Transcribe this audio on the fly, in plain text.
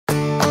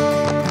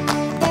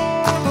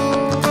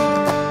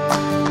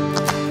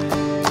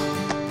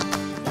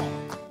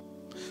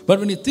But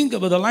when you think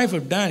about the life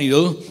of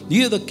Daniel,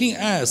 here the king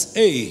asks,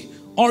 hey,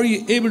 are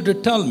you able to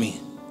tell me?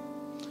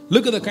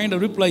 Look at the kind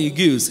of reply he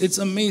gives. It's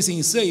amazing.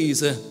 He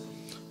says,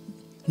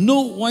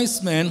 no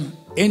wise man,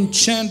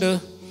 enchanter,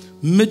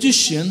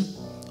 magician,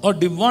 or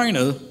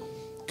diviner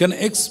can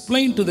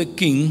explain to the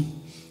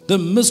king the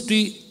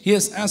mystery he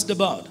has asked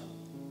about.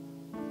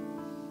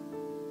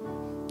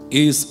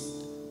 He is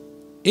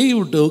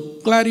able to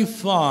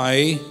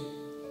clarify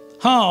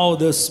how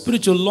the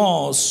spiritual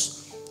laws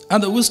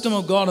and the wisdom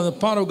of God and the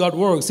power of God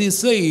works. He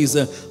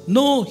says,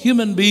 no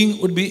human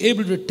being would be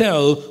able to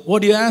tell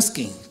what you're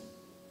asking.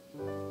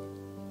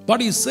 But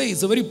he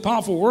says a very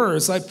powerful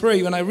verse. I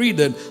pray when I read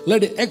that,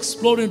 let it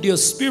explode into your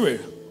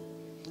spirit.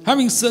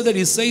 Having said that,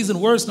 he says in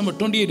verse number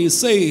 28, he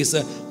says,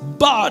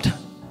 but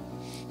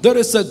there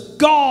is a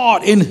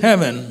God in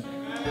heaven.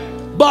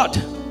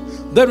 But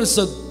there is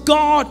a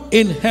God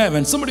in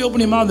heaven. Somebody open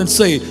your mouth and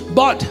say,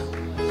 but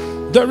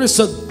there is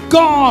a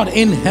God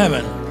in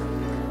heaven.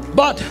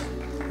 But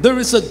there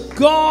is a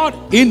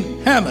God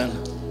in heaven.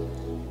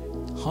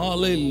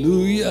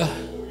 Hallelujah.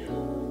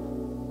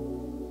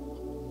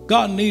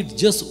 God needs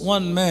just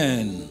one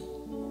man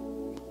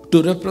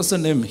to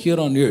represent him here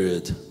on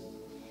earth.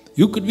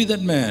 You could be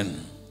that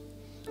man.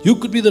 You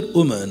could be that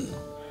woman.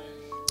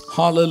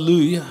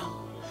 Hallelujah.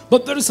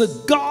 But there is a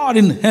God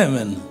in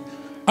heaven.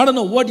 I don't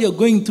know what you're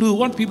going through,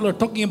 what people are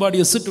talking about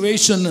your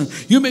situation.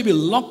 You may be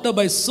locked up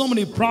by so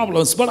many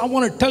problems, but I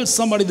want to tell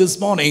somebody this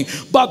morning,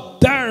 but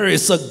there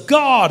is a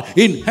God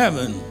in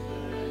heaven.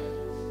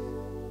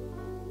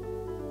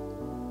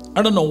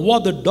 I don't know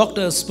what the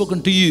doctor has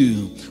spoken to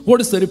you. What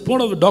is the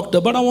report of the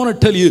doctor? But I want to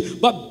tell you,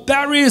 but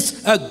there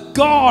is a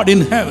God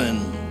in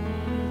heaven.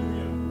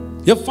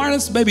 Your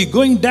finance may be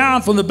going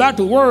down from the bad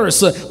to worse,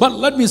 but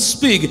let me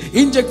speak.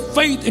 Inject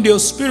faith into your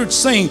spirit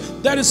saying,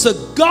 there is a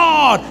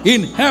God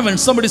in heaven.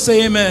 Somebody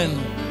say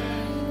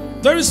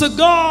amen. There is a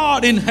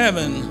God in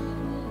heaven.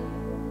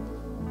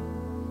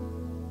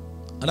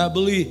 And I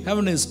believe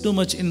heaven is too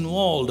much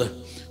involved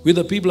with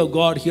the people of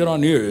God here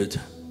on earth.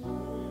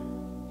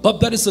 But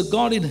there is a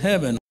God in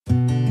heaven.